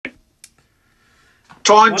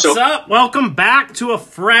What's up? Welcome back to a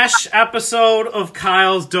fresh episode of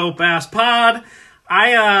Kyle's Dope Ass Pod.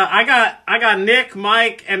 I got Nick,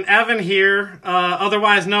 Mike, and Evan here,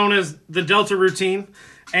 otherwise known as the Delta Routine,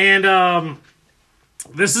 and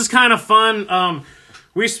this is kind of fun.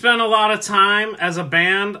 We spent a lot of time as a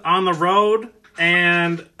band on the road,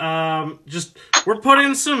 and we're put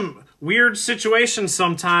in some weird situations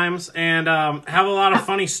sometimes, and have a lot of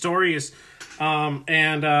funny stories,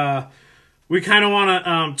 and we kind of want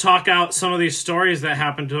to talk out some of these stories that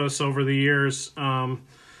happened to us over the years.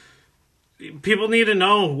 People need to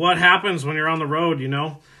know what happens when you're on the road, you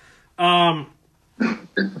know? I'm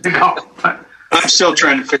still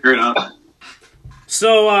trying to figure it out.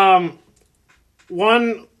 So,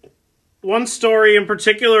 one story in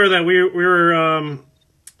particular that we were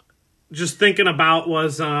just thinking about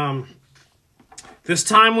was this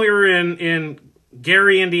time we were in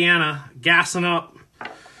Gary, Indiana, gassing up.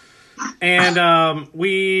 And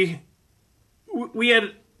we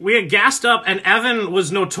had gassed up, and Evan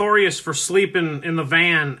was notorious for sleeping in the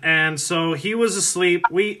van, and so he was asleep.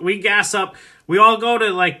 We gas up. We all go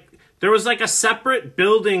to there was a separate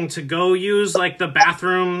building to go use the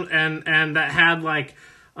bathroom, and that had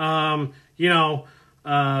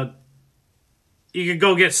you could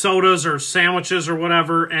go get sodas or sandwiches or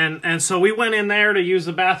whatever, and so we went in there to use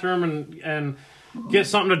the bathroom and get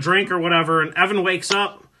something to drink or whatever. And Evan wakes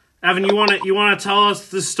up. Evan, you want to tell us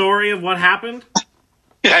the story of what happened?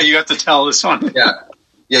 Yeah, you have to tell this one. Yeah.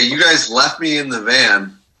 You guys left me in the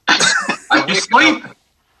van. I was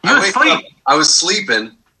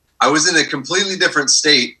sleeping. I was in a completely different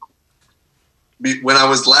state when I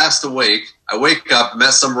was last awake. I wake up, I'm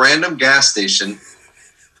at some random gas station.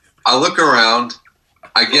 I look around.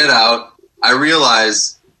 I get out. I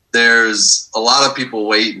realize there's a lot of people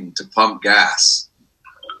waiting to pump gas.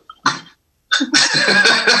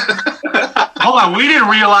 Hold on, we didn't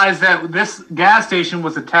realize that this gas station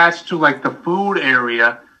was attached to the food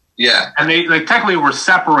area. Yeah, and they technically were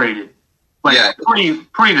separated,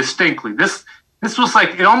 pretty distinctly. This was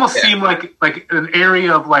it almost seemed like an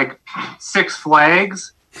area of Six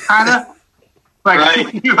Flags, kind of.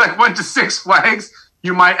 Right. If you went to Six Flags,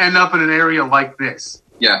 you might end up in an area like this.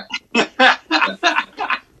 Yeah.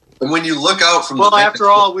 And when you look out from after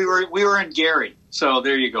all, we were in Gary, so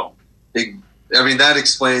there you go. That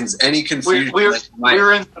explains any confusion. We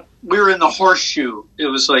were in the horseshoe. It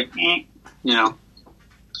was Yeah.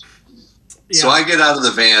 So I get out of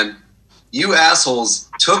the van. You assholes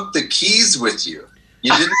took the keys with you.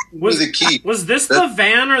 You didn't give me the key. Was this the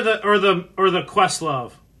van or the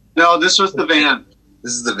Questlove? No, this was the van.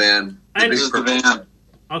 This is the van. This is the van.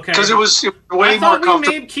 Okay. Because it was way more comfortable. I thought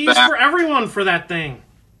we made keys for everyone for that thing.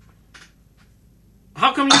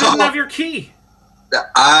 How come you didn't have your key?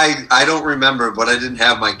 I don't remember, but I didn't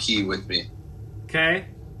have my key with me. Okay.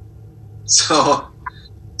 So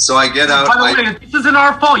I get out. By the way, this isn't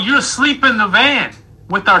our fault. You're asleep in the van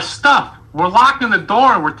with our stuff. We're locking the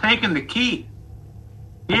door and we're taking the key.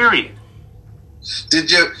 Period. Did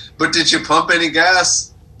you pump any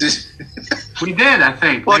gas? We did, I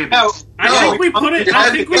think. Well, I think we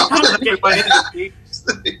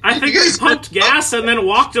pumped gas and then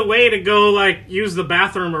walked away to go use the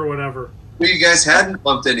bathroom or whatever. Well, you guys hadn't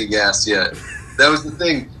pumped any gas yet. That was the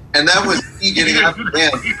thing, and that was me getting out of the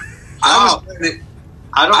van. I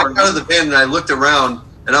got out of the van and I looked around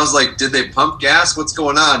and I was like, "Did they pump gas? What's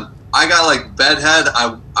going on?" I got bedhead.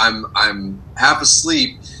 I'm half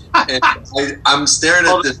asleep, and I'm staring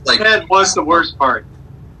at this The bedhead was the worst part.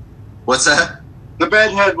 What's that? The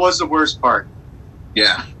bedhead was the worst part.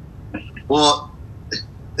 Yeah. Well,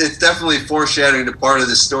 it's definitely foreshadowing to part of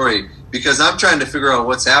the story. Because I'm trying to figure out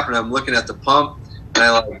what's happening. I'm looking at the pump, and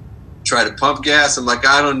I try to pump gas. I'm like,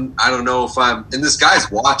 I don't know if I'm. And this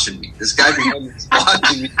guy's watching me. This guy behind me is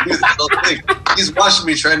watching me do this whole thing. He's watching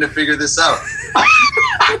me trying to figure this out.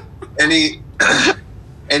 And he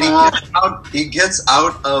gets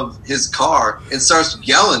out of his car and starts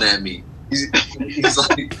yelling at me. He's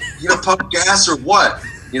like, "You gonna pump gas or what?"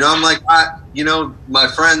 I'm like, my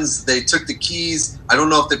friends, they took the keys. I don't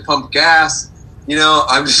know if they pump gas.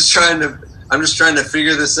 I'm just trying to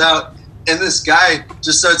figure this out. And this guy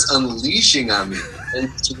just starts unleashing on me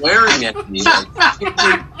and swearing at me.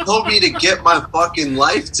 He told me to get my fucking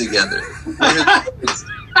life together. It's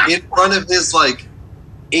in front of his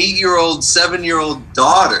 8-year-old, 7-year-old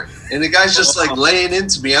daughter. And the guy's just laying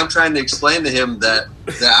into me. I'm trying to explain to him that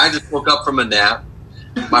I just woke up from a nap.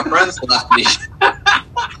 My friends left me.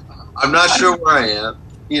 I'm not sure where I am,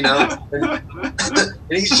 and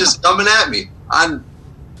he's just coming at me. I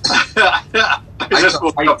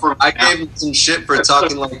gave him some shit for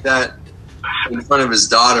talking like that in front of his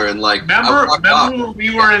daughter, and like, remember when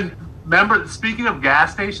we were in. Remember, speaking of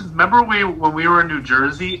gas stations, remember when we were in New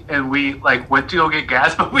Jersey and we like went to go get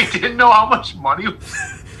gas, but we didn't know how much money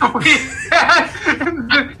we had.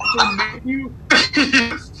 And you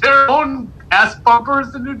their own gas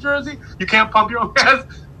pumpers in New Jersey. You can't pump your own gas.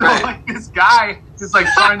 So, like, this guy is like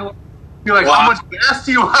trying to be like, how much gas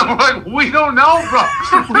do you have? We're like, we don't know, bro.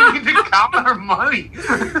 We need to count our money.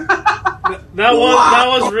 That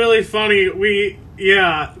was really funny.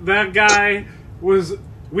 That guy was.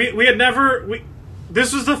 We had never.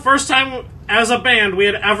 This was the first time as a band we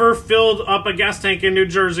had ever filled up a gas tank in New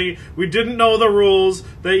Jersey. We didn't know the rules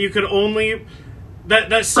that you could only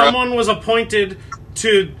that someone was appointed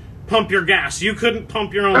to pump your gas. You couldn't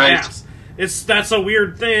pump your own gas. That's a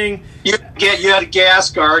weird thing. You had a gas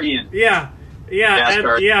guardian. Yeah.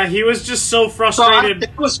 He was just so frustrated.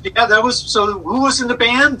 So who was in the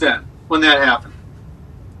band then when that happened?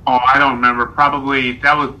 Oh, I don't remember. Probably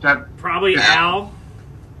Al.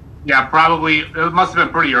 Yeah, probably. It must have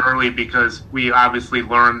been pretty early because we obviously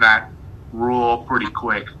learned that rule pretty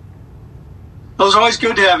quick. It was always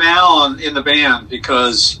good to have Al in the band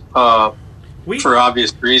because for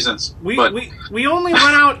obvious reasons. We only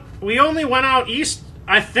went out east.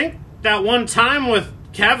 I think that one time with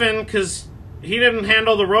Kevin because he didn't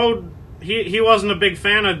handle the road. He wasn't a big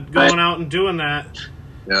fan of going out and doing that.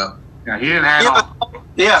 Yeah, he didn't handle.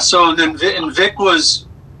 Yeah. So then Vic was.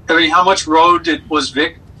 I mean, how much road was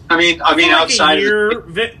Vic? I mean, outside a year. of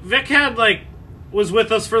Vic had was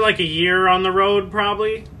with us for like a year on the road,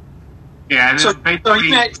 probably. Yeah, and it's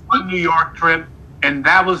basically one New York trip, and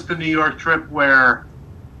that was the New York trip where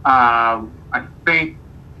I think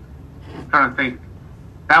I'm trying to think.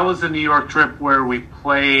 That was the New York trip where we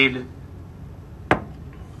played.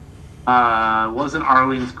 Wasn't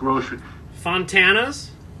Arlene's Grocery?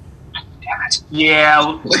 Fontana's. Yeah,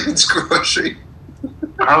 Arlene's Grocery.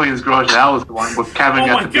 Arlene's Grocery. That was the one with Kevin.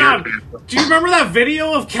 Oh my god! Do you remember that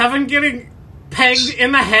video of Kevin getting pegged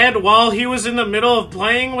in the head while he was in the middle of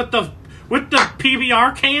playing with the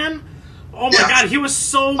PBR can? Oh my god, he was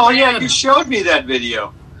so mad. Oh yeah, you showed me that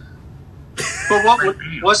video. But what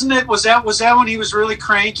wasn't it? Was that when he was really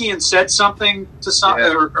cranky and said something to something?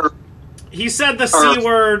 Yeah. Or he said the C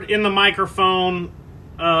word in the microphone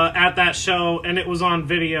at that show, and it was on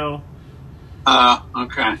video.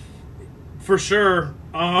 Okay. For sure.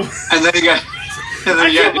 And then he got.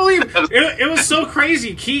 I can't believe it was so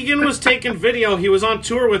crazy. Keegan was taking video. He was on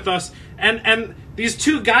tour with us, and these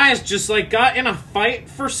two guys just got in a fight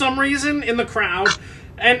for some reason in the crowd,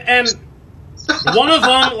 and one of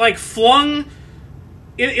them flung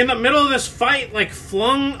in the middle of this fight,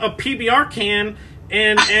 flung a PBR can,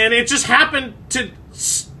 and it just happened to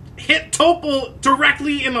hit Topol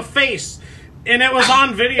directly in the face, and it was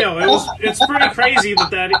on video. It's pretty crazy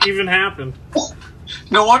that even happened.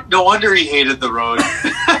 No wonder he hated the road.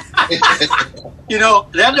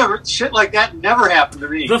 Shit like that never happened to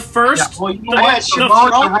me. The first, I had the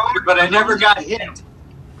road, but I never got hit.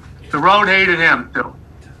 The road hated him too.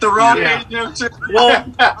 The road hated him too. Well,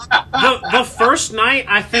 the first night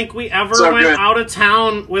I think we ever went out of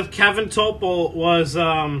town with Kevin Topol was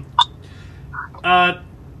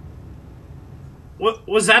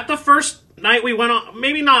was that the first night we went on?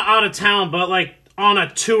 Maybe not out of town, but on a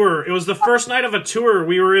tour. It was the first night of a tour.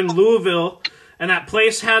 We were in Louisville, and that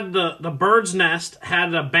place had the Bird's Nest,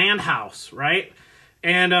 had a band house, right?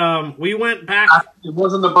 And we went back. It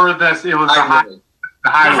wasn't the Bird's Nest. It was the Hideaway. The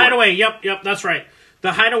Hideaway. Yep, that's right.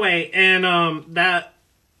 The Hideaway, and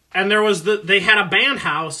there was they had a band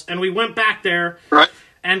house, and we went back there. Right.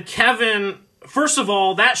 And Kevin, first of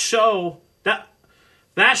all, that show,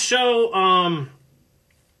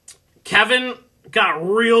 Kevin got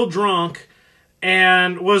real drunk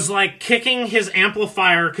and was kicking his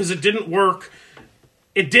amplifier because it didn't work.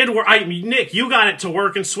 It did work. Nick, you got it to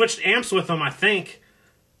work and switched amps with him, I think.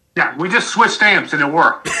 Yeah, we just switched amps and it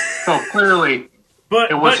worked. So clearly,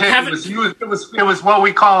 it was Kevin, it was what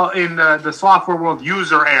we call in the software world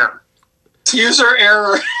user error. User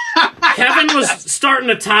error. Kevin was starting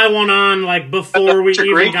to tie one on before we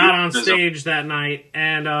even got on stage that night,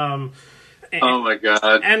 and oh my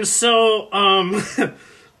god! And so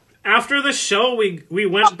after the show, we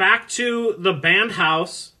went back to the band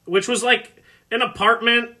house, which was an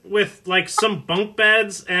apartment with some bunk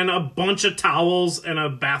beds and a bunch of towels and a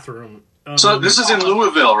bathroom. So this is in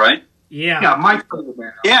Louisville, right? Yeah. Yeah, Mike's from the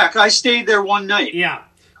band house. Yeah, I stayed there one night. Yeah.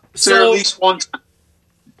 So at least one time.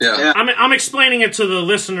 Yeah. I'm explaining it to the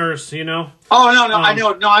listeners, Oh no, I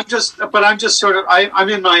know. No, I'm just sort of I'm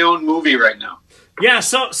in my own movie right now. Yeah,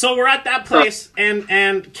 so we're at that place,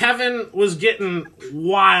 and Kevin was getting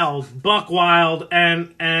buck wild,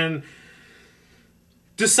 and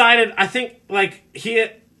decided, I think, like,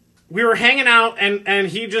 we were hanging out, and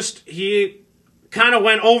he kind of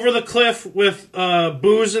went over the cliff with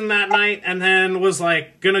boozing that night, and then was,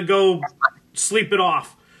 like, gonna go sleep it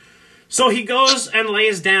off. So he goes and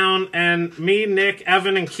lays down, and me, Nick,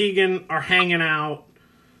 Evan, and Keegan are hanging out.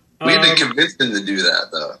 We had to convince him to do that,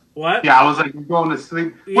 though. What? Yeah, I was like, I'm going to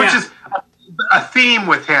sleep, which is a theme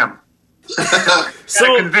with him. So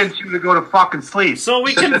Gotta convince you to go to fucking sleep. So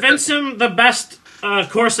we convince him the best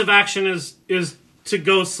course of action is to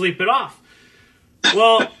go sleep it off.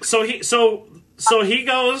 Well, so he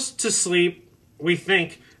goes to sleep, we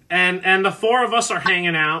think, and the four of us are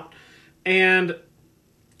hanging out, and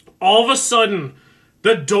all of a sudden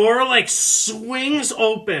the door like swings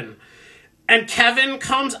open, and Kevin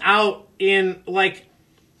comes out in like,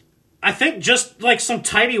 I think just like some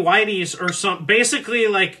tighty whities or something, basically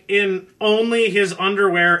like in only his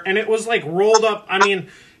underwear, and it was like rolled up. I mean,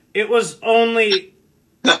 it was only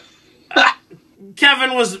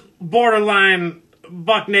Kevin was borderline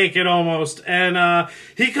buck naked almost, and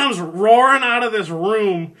he comes roaring out of this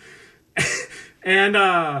room,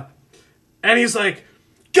 and he's like,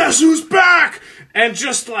 "Guess who's back?" and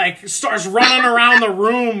just like starts running around the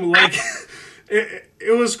room like.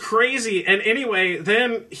 It was crazy. And anyway,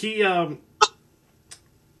 then he,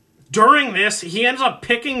 during this, he ends up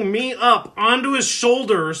picking me up onto his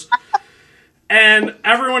shoulders, and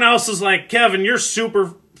everyone else is like, "Kevin, you're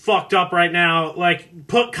super fucked up right now. Like,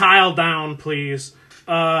 put Kyle down, please."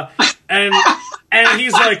 And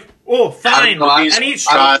he's like, "Oh, fine." And he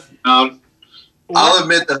I'll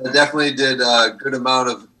admit that I definitely did a good amount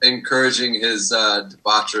of encouraging his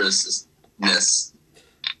debaucherousness.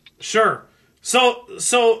 Sure.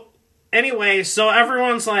 So anyway, so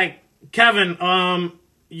everyone's like, "Kevin,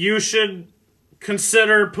 you should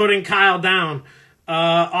consider putting Kyle down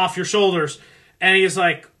off your shoulders." And he's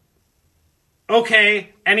like, "Okay."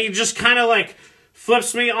 And he just kind of like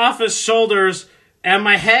flips me off his shoulders, and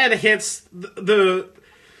my head hits there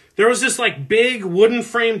was this like big wooden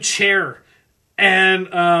frame chair, and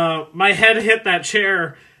my head hit that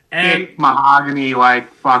chair, and Thick mahogany,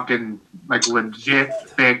 like fucking, like legit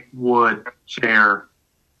thick wood chair.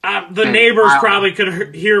 The neighbors probably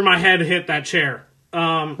could hear my head hit that chair.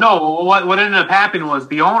 No, what ended up happening was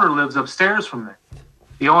the owner lives upstairs from there.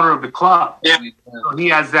 The owner of the club. Yeah. So he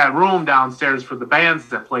has that room downstairs for the bands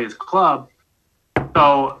that play his club.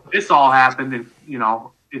 So this all happened, and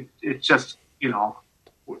it just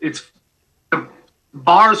it's the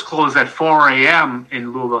bars close at 4 a.m.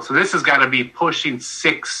 in Louisville. So this has got to be pushing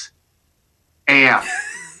 6 a.m.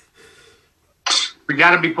 We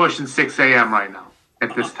got to be pushing 6 a.m. right now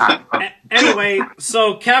at this time. Anyway,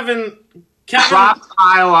 so Kevin Drop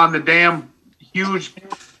Kyle on the damn huge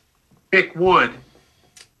thick wood.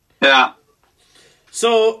 Yeah.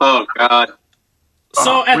 So. Oh God.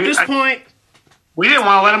 So at this point, we didn't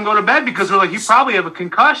want to let him go to bed because we're like, you probably have a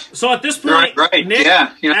concussion. So at this point, right. Nick,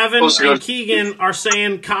 Yeah. Evan, and Keegan are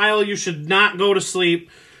saying, "Kyle, you should not go to sleep.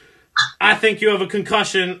 I think you have a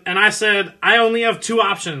concussion." And I said, I only have two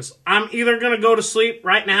options. I'm either going to go to sleep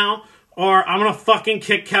right now, or I'm going to fucking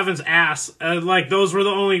kick Kevin's ass. Like, those were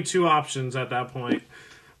the only two options at that point.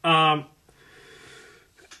 Well,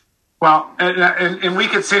 and we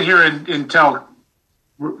could sit here and tell,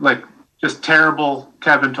 like, just terrible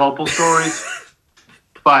Kevin Topol stories,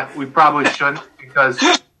 but we probably shouldn't because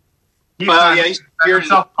he's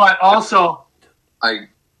himself. But also, I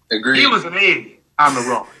agree. He was an 80 on the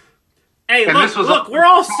road. Hey, and look, we're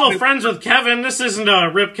all still friends with Kevin. This isn't a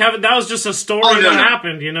rip Kevin. That was just a story that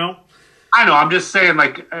happened, I know. I'm just saying,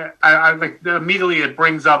 like, I like immediately it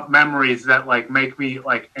brings up memories that like make me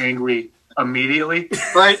like angry immediately.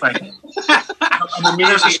 Right. Like, I'm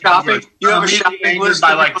There's a shopping. You have a shopping list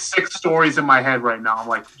by like 6 stories in my head right now. I'm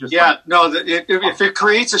like, just if it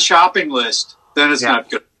creates a shopping list, then it's not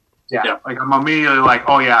good. Yeah. Like I'm immediately like,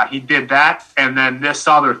 oh yeah, he did that, and then this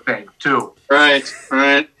other thing too. Right.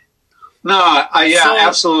 No,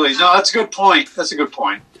 absolutely. No, that's a good point.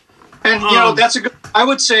 And that's a good. I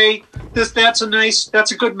would say that's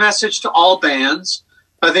a good message to all bands.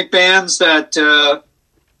 I think bands that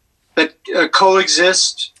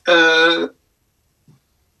coexist. The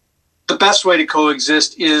best way to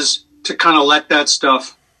coexist is to kind of let that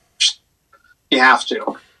stuff. You have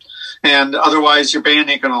to, and otherwise your band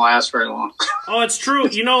ain't going to last very long. Oh, it's true.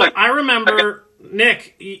 I remember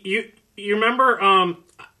Nick. You remember?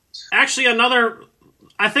 Actually,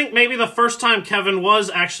 I think maybe the first time Kevin was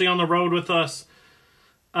actually on the road with us,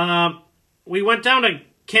 we went down to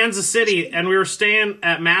Kansas City and we were staying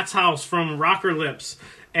at Matt's house from Rocker Lips.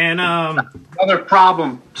 And another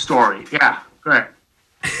problem story. Yeah, great.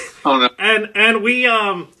 Oh no. And we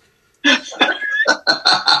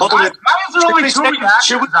Why is there only two reactions?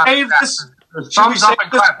 Should we on save that? this? There's Should we thumbs up save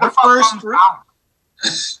and this clap. for What about first thumbs three?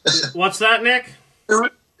 down? What's that, Nick?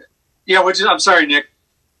 Yeah, I'm sorry, Nick.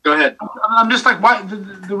 Go ahead. I'm just like, what?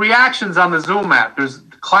 The reactions on the Zoom app. There's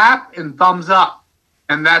clap and thumbs up,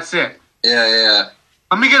 and that's it. Yeah.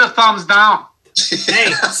 Let me get a thumbs down.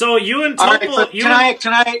 Hey, so you and All right, Topol, but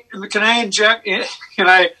can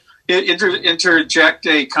I interject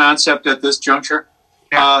a concept at this juncture?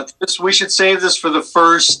 Yeah. We should save this for the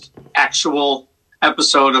first actual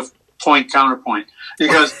episode of Point Counterpoint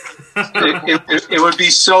because it would be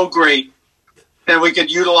so great that we could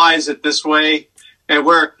utilize it this way. And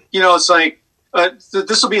it's like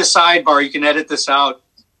this will be a sidebar. You can edit this out.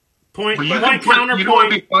 point Well, counterpoint. You know what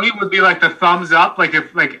would be funny would be like the thumbs up. Like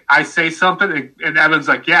if I say something and Evan's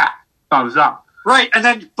like, yeah, thumbs up. Right, and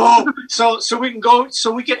then boom. So we can go.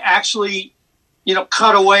 So we could actually,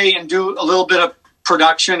 cut away and do a little bit of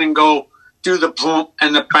production and go do the boom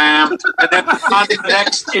and the bam, and then on the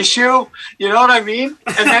next issue. You know what I mean?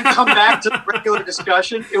 And then come back to the regular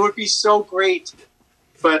discussion. It would be so great.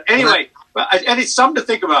 But anyway, and it's something to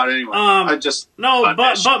think about. Anyway, but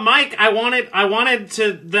Mike, I wanted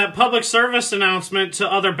to that public service announcement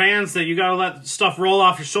to other bands that you got to let stuff roll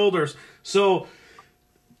off your shoulders. So.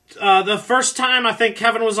 The first time I think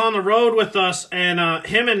Kevin was on the road with us, and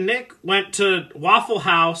him and Nick went to Waffle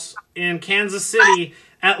House in Kansas City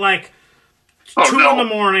at like 2 in the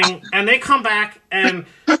morning, and they come back and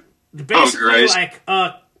basically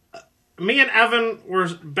me and Evan were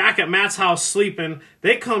back at Matt's house sleeping.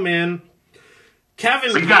 They come in.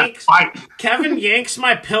 Kevin yanks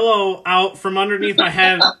my pillow out from underneath my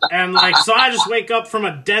head, and so I just wake up from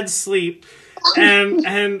a dead sleep,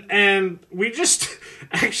 and we just.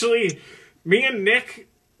 Actually, me and Nick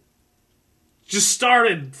just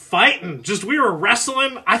started fighting. We were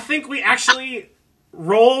wrestling. I think we actually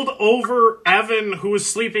rolled over Evan, who was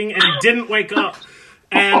sleeping, and he didn't wake up.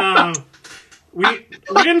 And we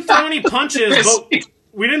didn't throw any punches,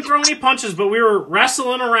 but we were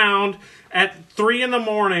wrestling around at 3 in the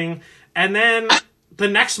morning. And then the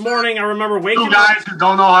next morning, I remember waking up. Two guys who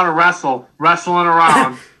don't know how to wrestling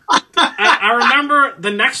around. I remember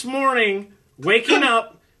the next morning. Waking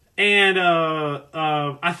up, and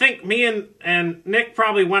I think me and Nick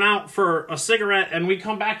probably went out for a cigarette, and we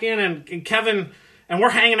come back in, and Kevin, and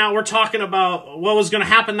we're hanging out, we're talking about what was going to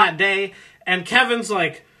happen that day, and Kevin's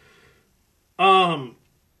like, do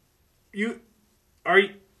you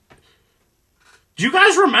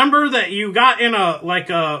guys remember that you got in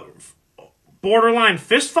a borderline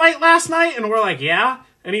fist fight last night? And we're like, yeah.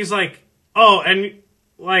 And he's like, oh, and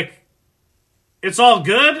it's all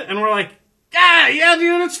good? And we're like, yeah,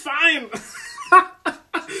 dude, it's fine.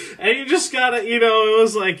 And you just gotta, it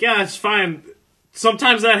was like, yeah, it's fine.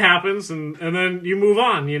 Sometimes that happens, and then you move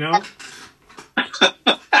on,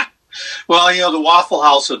 Well, the Waffle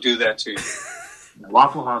House will do that to you. The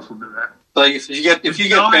Waffle House will do that. Like if you get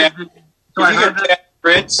bad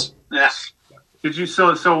Brits, Did you?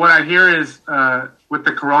 So what I hear is with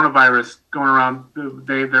the coronavirus going around,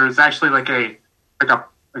 there's actually like a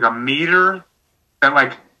meter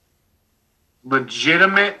that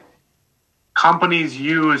legitimate companies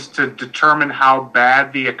use to determine how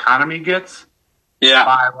bad the economy gets. Yeah.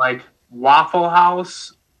 By Waffle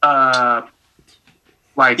House. Yep.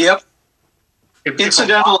 If a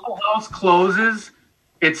Waffle House closes,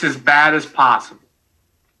 it's as bad as possible.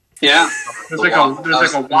 Yeah.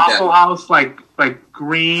 There's a Waffle House like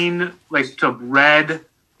green to red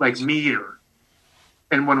meter.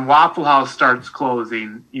 And when Waffle House starts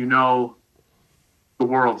closing, the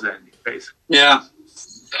world's ending. Basically. Yeah.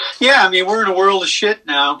 I mean, we're in a world of shit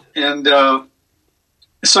now, and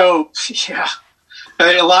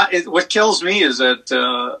what kills me is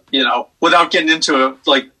that without getting into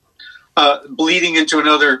bleeding into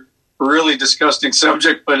another really disgusting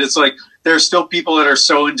subject, but it's like there's still people that are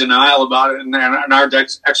so in denial about it and aren't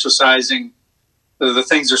exercising the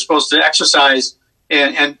things they're supposed to exercise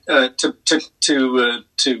and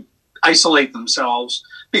to isolate themselves.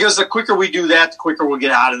 Because the quicker we do that, the quicker we'll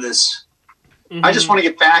get out of this. Mm-hmm. I just want to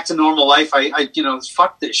get back to normal life. I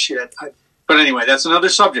fuck this shit. But anyway, that's another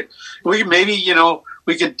subject. We could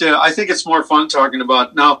I think it's more fun talking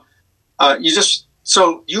about now.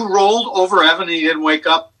 So you rolled over Evan and he didn't wake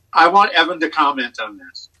up. I want Evan to comment on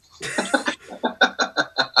this.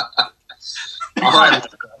 All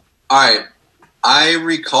right. I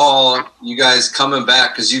recall you guys coming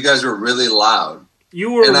back because you guys were really loud.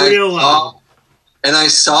 You were real loud. And I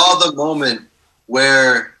saw the moment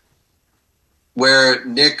where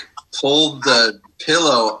Nick pulled the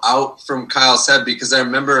pillow out from Kyle's head, because I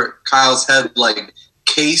remember Kyle's head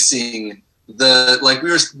casing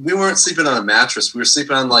we weren't sleeping on a mattress. We were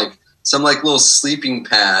sleeping on like some like little sleeping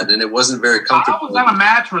pad, and it wasn't very comfortable. I was on a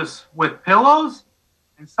mattress with pillows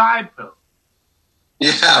and side pillows.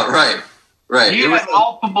 Yeah, right. He had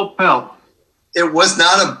multiple pillows. It was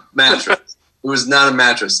not a mattress. It was not a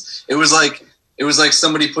mattress. It was like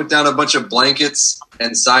somebody put down a bunch of blankets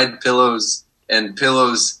and side pillows and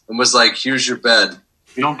was like, "Here's your bed."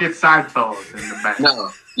 You don't get side pillows in the bed.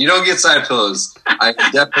 No, you don't get side pillows. I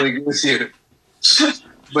definitely agree with you.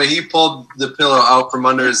 But he pulled the pillow out from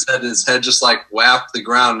under his head, and his head just like whapped the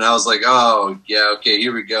ground. And I was like, "Oh yeah, okay,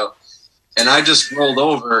 here we go." And I just rolled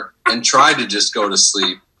over and tried to just go to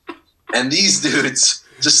sleep. And these dudes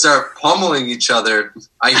just start pummeling each other.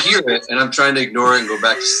 I hear it, and I'm trying to ignore it and go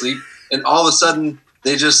back to sleep. And all of a sudden,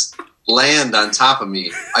 they just land on top of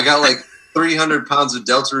me. I got like 300 pounds of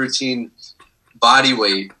Delta Routine body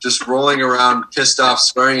weight, just rolling around, pissed off,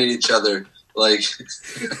 swearing at each other. Like,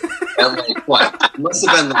 at like what? It must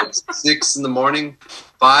have been like 6 in the morning,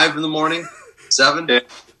 5 in the morning, 7.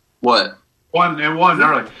 What? One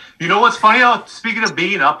early. You know what's funny? Speaking of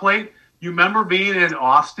being up late, you remember being in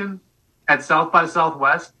Austin at South by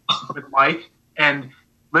Southwest with Mike, and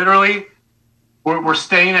literally we're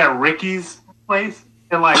staying at Ricky's place,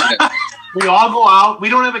 and like we all go out. We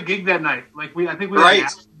don't have a gig that night. Like I think we had an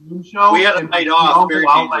afternoon show. We had a night off. We all go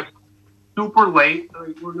out like super late.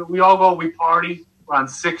 We all go. We party. We're on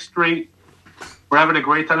 6th Street. We're having a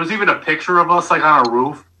great time. There's even a picture of us like on a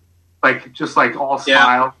roof, like just like all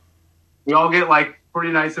smiles. We all get like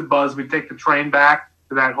pretty nice and buzzed. We take the train back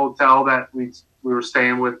to that hotel that we were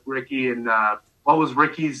staying with Ricky, and what was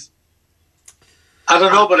Ricky's? I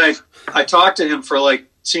don't know, but I talked to him for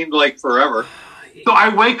seemed like forever. So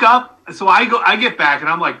I wake up, I get back, and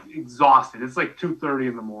I'm like exhausted. It's like 2:30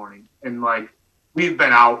 in the morning, and like we've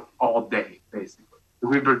been out all day basically.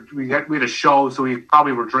 We had a show, so we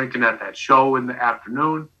probably were drinking at that show in the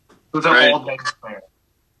afternoon. It was an all day affair.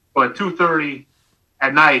 But at 2:30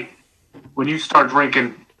 at night, when you start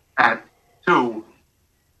drinking at 2,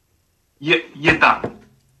 you're done.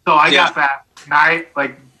 So I got back and I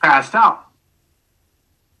passed out.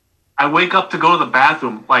 I wake up to go to the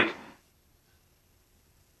bathroom,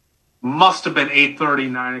 must have been 8:30,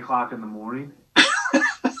 9 o'clock in the morning.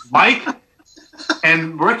 Mike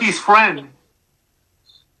and Ricky's friend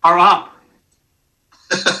are up.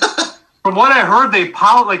 From what I heard,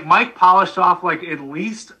 Mike polished off at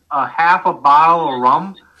least a half a bottle of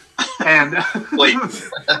rum. And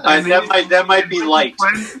that might be light.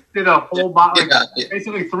 Did a whole bottle,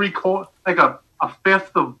 basically a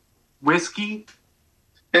fifth of whiskey.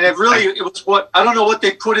 And it was I don't know what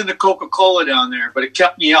they put in the Coca-Cola down there, but it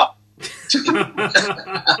kept me up.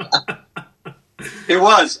 It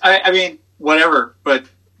was. I mean, whatever. But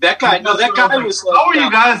that guy was. How are you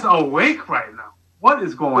guys awake right now? What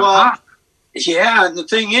is going on? Yeah, and the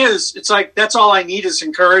thing is, it's like that's all I need is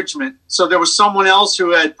encouragement. So there was someone else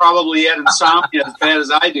who had probably had insomnia as bad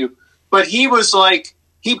as I do, but he was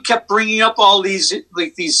he kept bringing up all these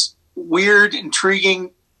these weird,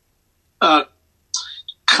 intriguing,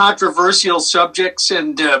 controversial subjects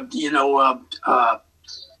and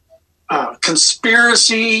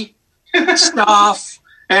conspiracy stuff,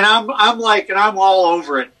 and I'm all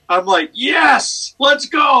over it. I'm like, yes, let's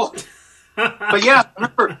go. But yeah,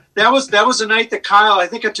 remember that was a night that Kyle. I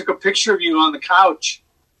think I took a picture of you on the couch,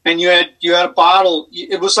 and you had a bottle.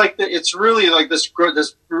 It was it's really this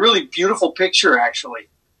really beautiful picture actually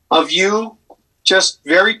of you, just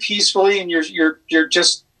very peacefully, and you're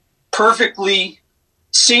just perfectly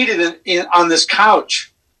seated on this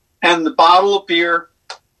couch, and the bottle of beer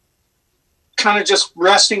kind of just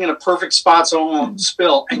resting in a perfect spot so it won't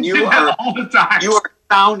spill. And you are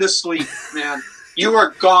sound asleep, man. You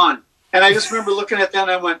are gone. And I just remember looking at that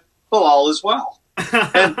and I went, well, all is well.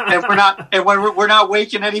 And we're not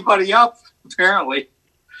waking anybody up, apparently.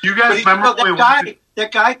 You guys remember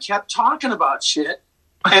that guy kept talking about shit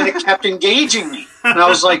and it kept engaging me. And I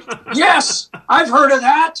was like, yes, I've heard of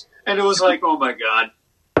that. And it was like, oh my God.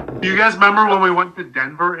 Do you guys remember when we went to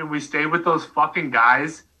Denver and we stayed with those fucking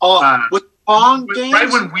guys? With Pong games?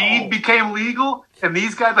 Right when weed became legal? And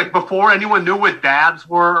these guys, before anyone knew what dabs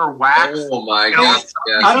were or wax. Oh my God!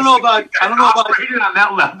 I don't know about on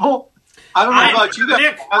that level. I don't know about you guys.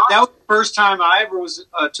 Nick, that was the first time I ever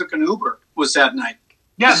took an Uber. Was that night?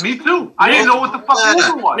 Yeah, me too. I didn't know what the fuck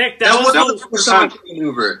Uber was. Nick, that was the first time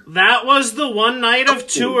Uber. That was the one night of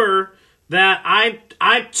tour that I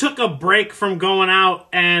took a break from going out,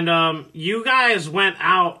 and you guys went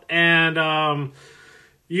out and.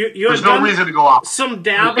 You There's no reason to go out. Some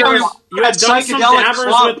dabbers. You had done some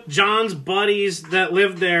dabbers with John's buddies that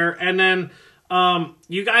lived there, and then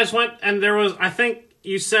you guys went, and there was, I think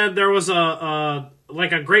you said there was a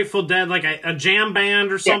like a Grateful Dead, like a jam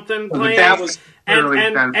band or something playing. That was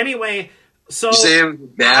and anyway, so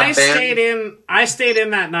I stayed in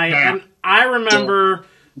that night, and I remember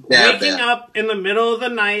waking up in the middle of the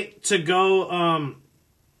night to go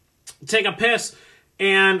take a piss,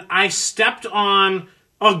 and I stepped on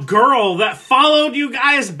a girl that followed you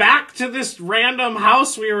guys back to this random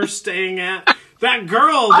house we were staying at. That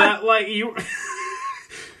girl that, like, you...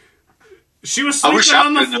 she was sleeping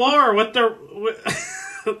on the floor with the...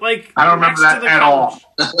 like, I don't remember that at all.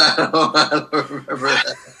 I don't remember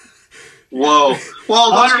that. Whoa.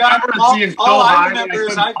 Well, all I remember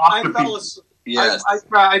is I fell asleep. Yes.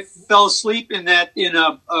 I fell asleep in that,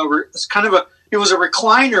 it's kind of it was a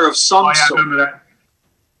recliner of some I sort. remember that.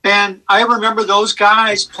 And I remember those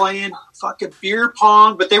guys playing fucking beer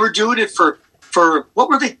pong, but they were doing it for what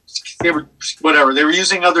were they? They were whatever. They were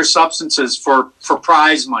using other substances for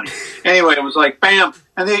prize money. Anyway, it was like bam,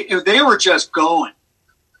 and they were just going,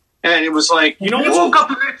 and it was like we woke up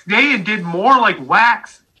the next day and did more like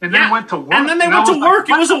wax, and then went to work. And then they went to work.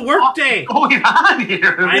 It was a work day. What's going on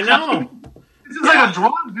here? I know. This is like a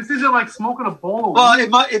drug. This isn't like smoking a bowl. Well,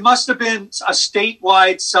 it must have been a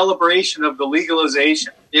statewide celebration of the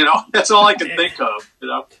legalization. That's all I can think of.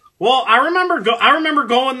 Well, I remember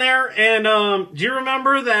going there, and do you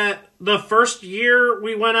remember that the first year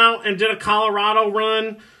we went out and did a Colorado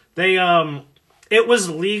run? They it was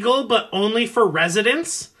legal, but only for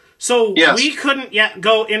residents. So we couldn't yet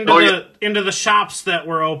go into the shops that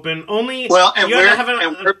were open. Only you had to have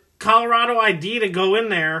a Colorado ID to go in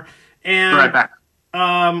there. And right back.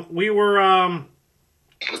 We were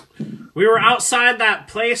outside that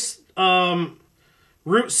place,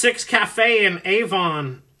 Route 6 Cafe in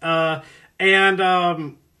Avon, we were in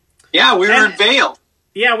Vail.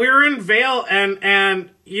 Yeah, we were in Vail, and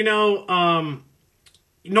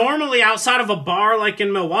normally outside of a bar like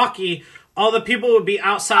in Milwaukee, all the people would be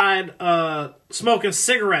outside smoking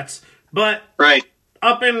cigarettes, but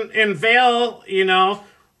up in Vail,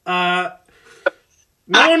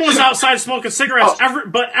 no one was outside smoking cigarettes,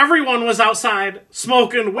 but everyone was outside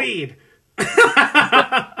smoking weed.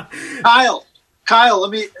 Kyle,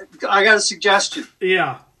 I got a suggestion.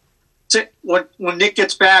 Yeah. When Nick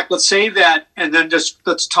gets back, let's save that, and then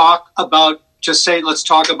let's talk about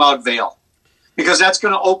Vail, because that's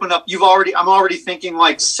going to open up. I'm already thinking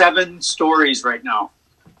like 7 stories right now,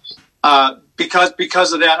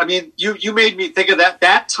 because of that. I mean, you made me think of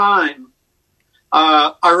that time.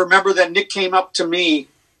 I remember that Nick came up to me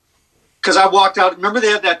because I walked out. Remember they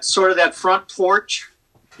had that front porch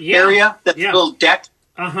area, that little deck,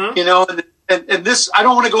 and this. I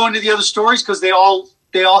don't want to go into the other stories because they all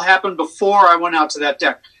happened before I went out to that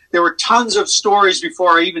deck. There were tons of stories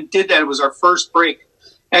before I even did that. It was our first break.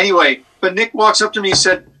 Anyway, but Nick walks up to me and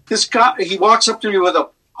said, he walks up to me with a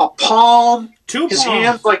palm, his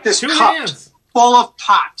hands like this, cup full of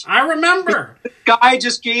pot. I remember. The guy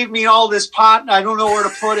just gave me all this pot, and I don't know where to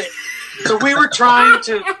put it. So we were trying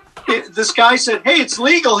to. This guy said, "Hey, it's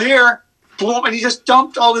legal here." Boom, and he just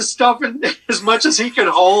dumped all this stuff in as much as he could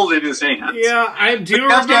hold in his hands. Yeah, I do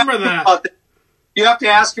remember that. You have to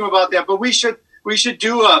ask him about that. But we should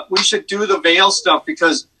do the Vail stuff,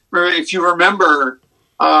 because if you remember,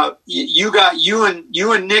 you and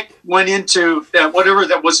Nick went into that, whatever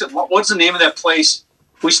that was. What's the name of that place?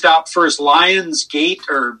 We stopped first, Lions Gate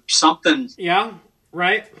or something. Yeah,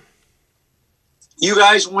 right. You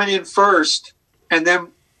guys went in first, and then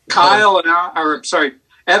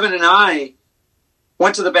Evan and I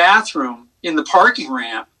went to the bathroom in the parking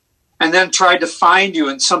ramp, and then tried to find you.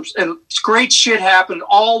 And great shit happened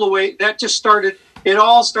all the way. That just started. It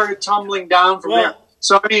all started tumbling down from there.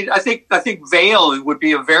 So I mean, I think Vail would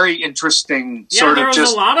be a very interesting sort of. Yeah, there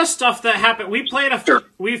was a lot of stuff that happened. We've played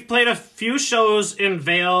a few shows in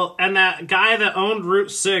Vail, and that guy that owned Route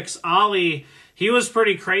 6, Ollie, he was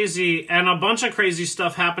pretty crazy, and a bunch of crazy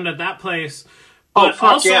stuff happened at that place. But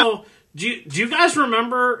do you guys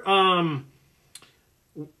remember?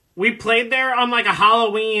 We played there on like a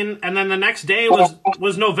Halloween, and then the next day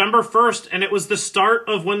was November 1st, and it was the start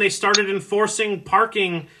of when they started enforcing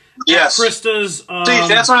parking. Yes, Krista's. See,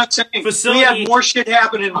 that's what I'm saying. Facility. We had more shit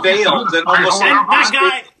happen in Vail than almost. And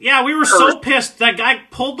that guy, we were so pissed. That guy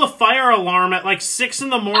pulled the fire alarm at like 6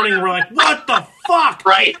 a.m. We're like, "What the fuck?"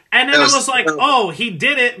 Right. And then it was like, "Oh, he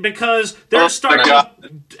did it because they're starting to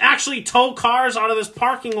actually tow cars out of this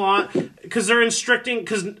parking lot because they're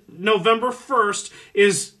because November 1st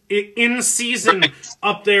is in season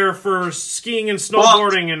up there for skiing and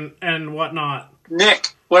snowboarding and whatnot."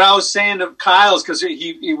 Nick, what I was saying to Kyle's, because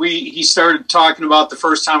he started talking about the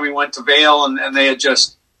first time we went to Vail, and they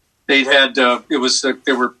They'd had they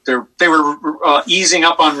were easing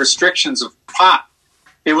up on restrictions of pot.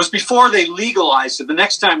 It was before they legalized it. The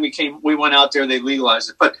next time we went out there, they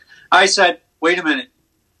legalized it. But I said, wait a minute.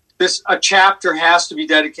 A chapter has to be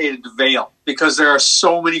dedicated to Vail because there are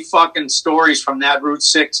so many fucking stories from that Route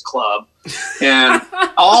 6 club and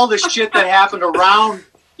all the shit that happened around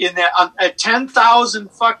in that at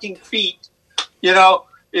 10,000 fucking feet, you know,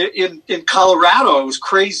 in Colorado. It was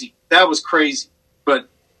crazy. That was crazy. But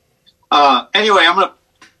anyway, I'm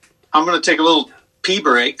gonna take a little pee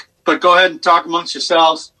break. But go ahead and talk amongst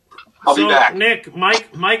yourselves. I'll be back. Nick,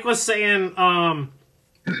 Mike was saying,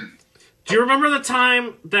 do you remember the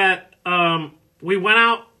time that we went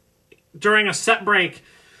out during a set break?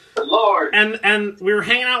 Lord. And we were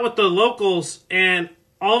hanging out with the locals, and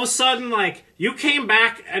all of a sudden, like, you came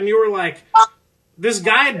back and you were like, this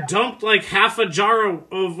guy dumped like half a jar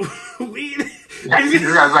of weed. Yeah,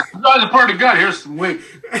 you guys like, you guys are pretty good. Here's some weed.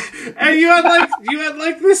 And you had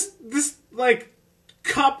like this like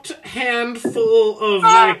cupped handful of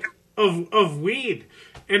like of weed,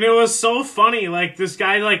 and it was so funny. Like, this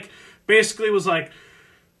guy like basically was like,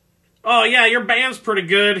 "Oh yeah, your band's pretty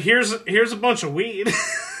good. Here's a bunch of weed."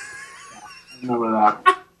 Remember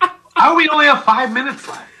that? How we only have 5 minutes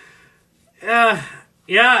left? Yeah.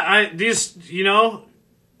 You know,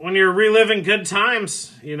 when you're reliving good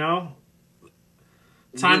times, you know,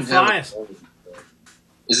 time flies.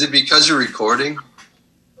 Is it because you're recording?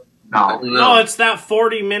 No, it's that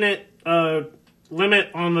 40-minute limit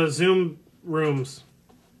on the Zoom rooms.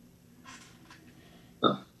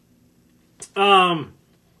 Huh.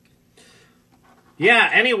 Yeah,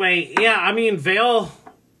 anyway, yeah, I mean, Vail,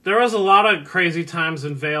 there was a lot of crazy times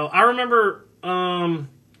in Vail. I remember,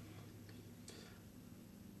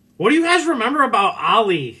 what do you guys remember about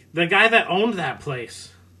Ali, the guy that owned that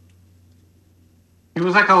place? He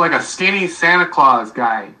was like a skinny Santa Claus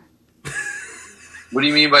guy. What do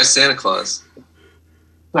you mean by Santa Claus?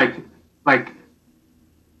 Like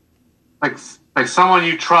someone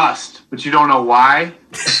you trust, but you don't know why.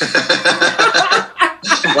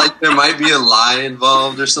 Like there might be a lie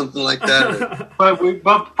involved or something like that.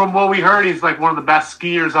 But from what we heard, he's like one of the best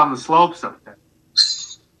skiers on the slopes up there.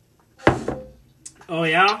 Oh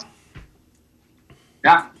yeah?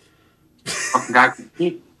 Yeah. Fucking guy can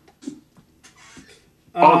ski.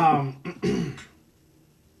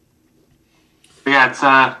 Yeah, it's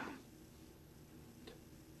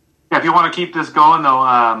if you want to keep this going though,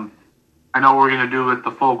 I know we're gonna do it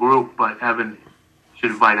the full group, but Evan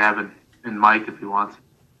should invite Evan and Mike if he wants.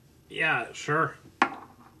 Yeah, sure.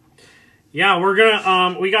 Yeah, we're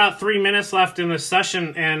gonna we got 3 minutes left in this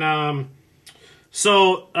session, and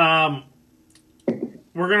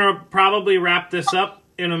we're gonna probably wrap this up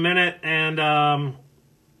in a minute, and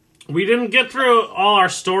we didn't get through all our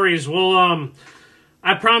stories. We'll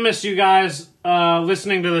I promise you guys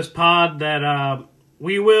listening to this pod that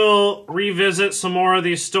we will revisit some more of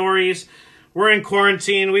these stories. We're in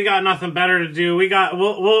quarantine. We got nothing better to do.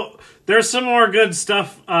 We'll there's some more good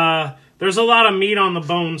stuff. There's a lot of meat on the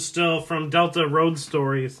bone still from Delta Road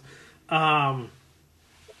Stories.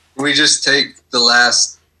 We just take the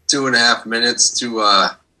last 2.5 minutes to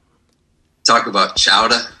talk about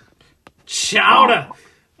Chowda. Chowda.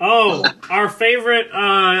 Oh, our favorite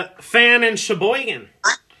fan in Sheboygan.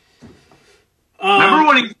 Remember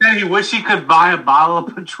when he said he wished he could buy a bottle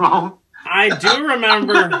of Patron? I do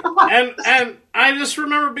remember, and I just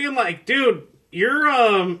remember being like, dude, you're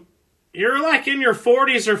like in your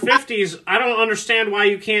 40s or 50s. I don't understand why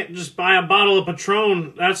you can't just buy a bottle of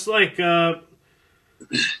Patron. That's like,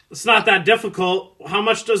 it's not that difficult. How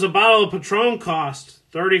much does a bottle of Patron cost?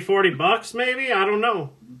 $30-$40 maybe? I don't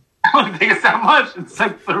know. I don't think it's that much. It's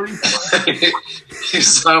like $30.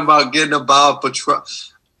 He's talking about getting a bottle of Patron.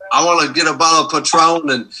 I want to get a bottle of Patron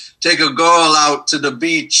and take a girl out to the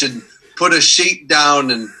beach and put a sheet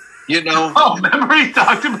down and, you know. Oh, remember he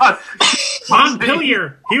talked about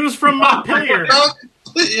Montpelier. He was from Montpelier. That's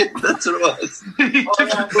what it was.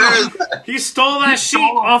 Where is that? He stole that sheet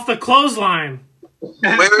off the clothesline.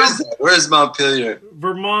 Where is that? Where is Montpelier?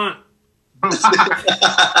 Vermont.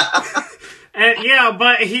 And yeah,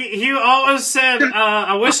 but he always said,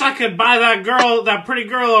 I wish I could buy that pretty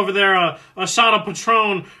girl over there a shot of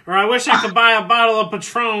Patron, or I wish I could buy a bottle of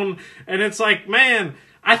Patron. And it's like, man,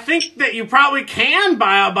 I think that you probably can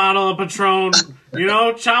buy a bottle of Patron. You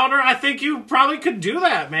know, Chowder, I think you probably could do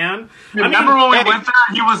that, man. Remember when we went there,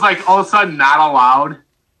 he was like all of a sudden not allowed?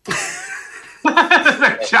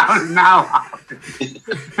 Like, Chowder's not allowed.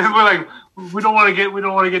 And we're like, we don't want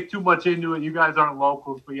to get too much into it. You guys aren't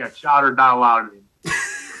locals, but yeah, Chowder not allowed anymore.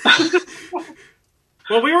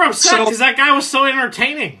 Well, we were upset because that guy was so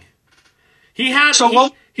entertaining. He had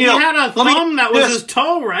He had a thumb that was his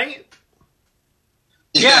toe, right?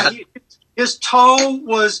 Yeah, his toe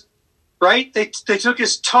was right. They took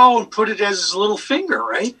his toe and put it as his little finger,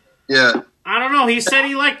 right? Yeah. I don't know. He said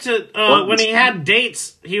he liked to when he had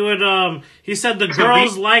dates. He would. He said the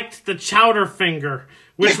girls liked the chowder finger,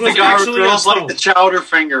 which was actually girls like the chowder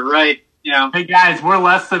finger, right? Yeah. Hey guys, we're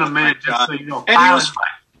less than a minute, just so you know. And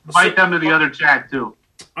Invite them to the other chat too.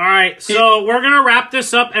 All right, so we're going to wrap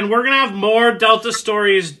this up, and we're going to have more Delta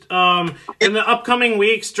stories in the upcoming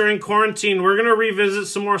weeks during quarantine. We're going to revisit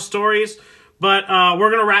some more stories, but we're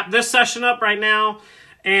going to wrap this session up right now.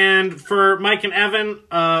 And for Mike and Evan,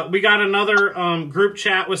 we got another group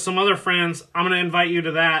chat with some other friends. I'm going to invite you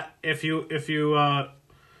to that if you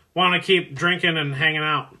want to keep drinking and hanging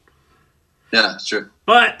out. Yeah, sure.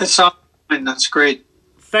 But that's great.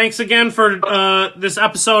 Thanks again for this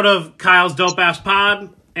episode of Kyle's Dope Ass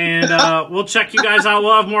Pod. And we'll check you guys out.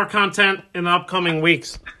 We'll have more content in the upcoming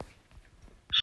weeks.